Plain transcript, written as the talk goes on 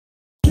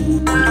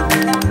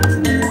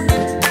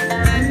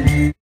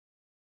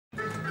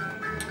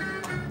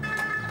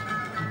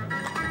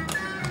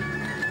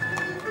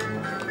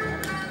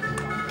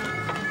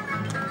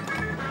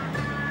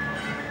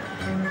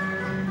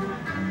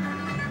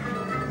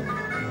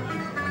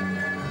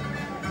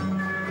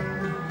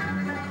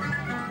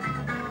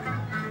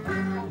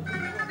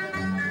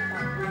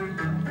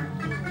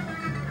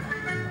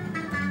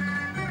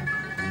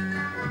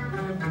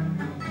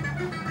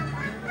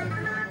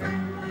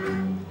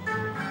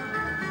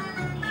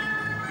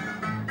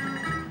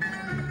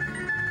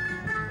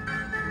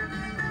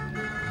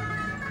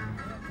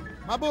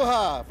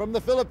Mabuha from the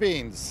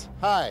Philippines.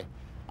 Hi,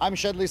 I'm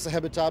Shedley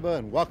Sahebataba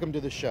and welcome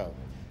to the show.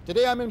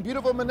 Today I'm in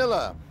beautiful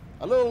Manila.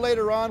 A little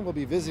later on we'll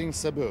be visiting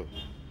Cebu.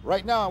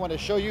 Right now I want to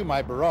show you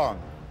my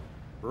barong.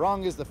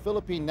 Barong is the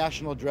Philippine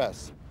national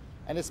dress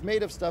and it's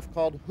made of stuff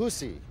called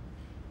husi.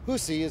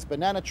 Husi is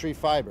banana tree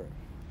fiber.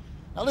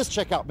 Now let's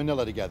check out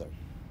Manila together.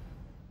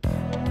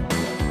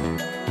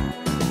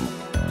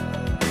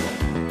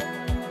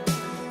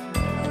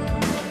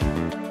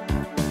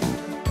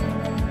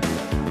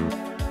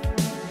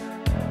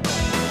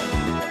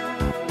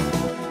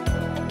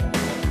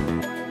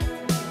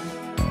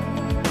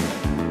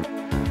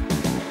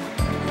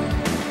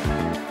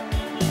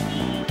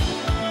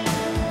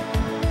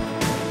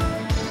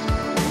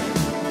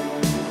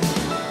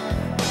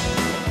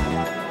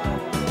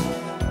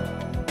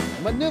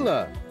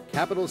 Manila,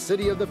 capital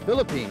city of the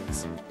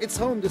Philippines. It's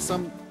home to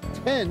some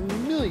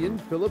 10 million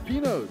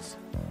Filipinos.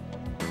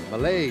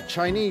 Malay,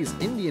 Chinese,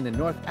 Indian, and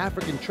North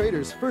African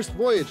traders first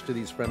voyaged to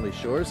these friendly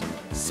shores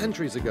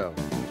centuries ago.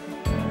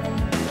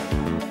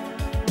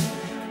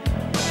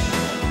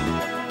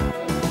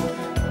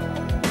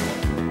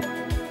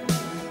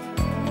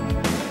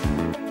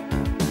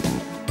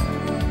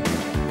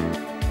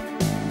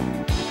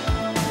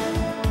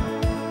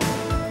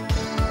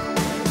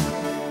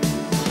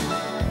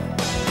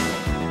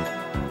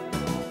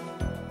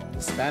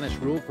 Spanish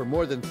ruled for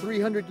more than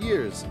 300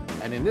 years,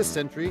 and in this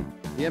century,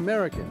 the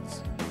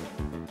Americans.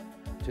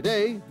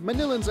 Today,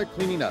 Manilans are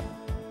cleaning up,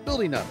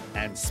 building up,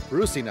 and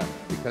sprucing up,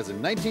 because in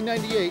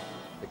 1998,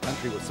 the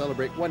country will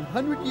celebrate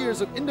 100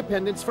 years of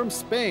independence from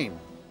Spain.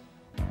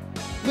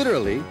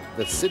 Literally,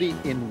 the city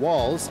in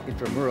walls,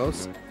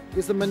 Intramuros,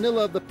 is the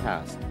Manila of the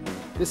past.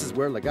 This is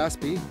where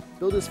Legazpi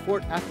built his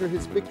fort after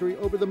his victory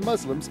over the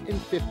Muslims in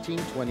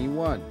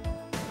 1521.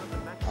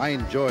 I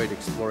enjoyed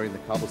exploring the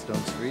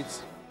cobblestone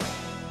streets.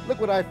 Look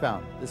what I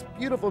found, this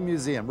beautiful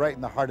museum right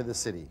in the heart of the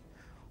city.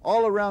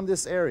 All around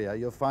this area,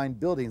 you'll find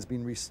buildings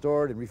being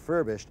restored and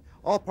refurbished,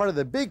 all part of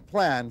the big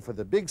plan for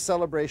the big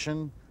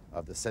celebration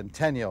of the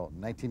centennial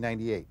in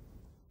 1998.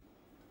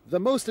 The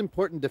most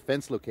important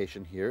defense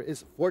location here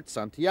is Fort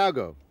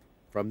Santiago.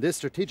 From this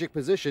strategic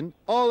position,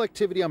 all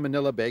activity on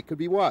Manila Bay could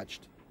be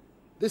watched.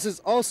 This is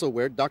also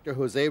where Dr.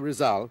 Jose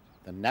Rizal,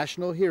 the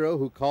national hero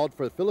who called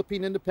for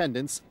Philippine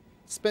independence,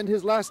 spent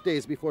his last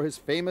days before his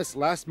famous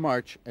last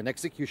march and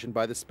execution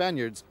by the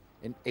Spaniards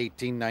in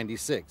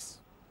 1896.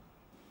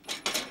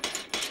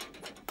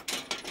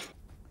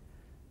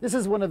 This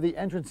is one of the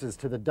entrances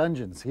to the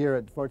dungeons here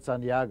at Fort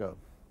Santiago.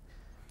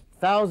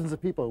 Thousands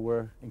of people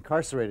were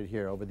incarcerated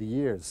here over the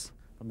years,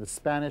 from the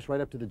Spanish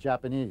right up to the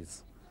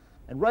Japanese.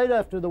 And right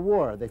after the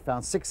war, they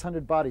found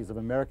 600 bodies of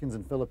Americans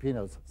and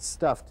Filipinos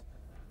stuffed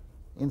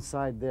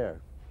inside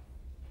there.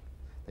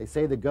 They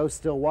say the ghosts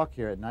still walk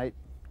here at night.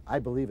 I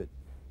believe it.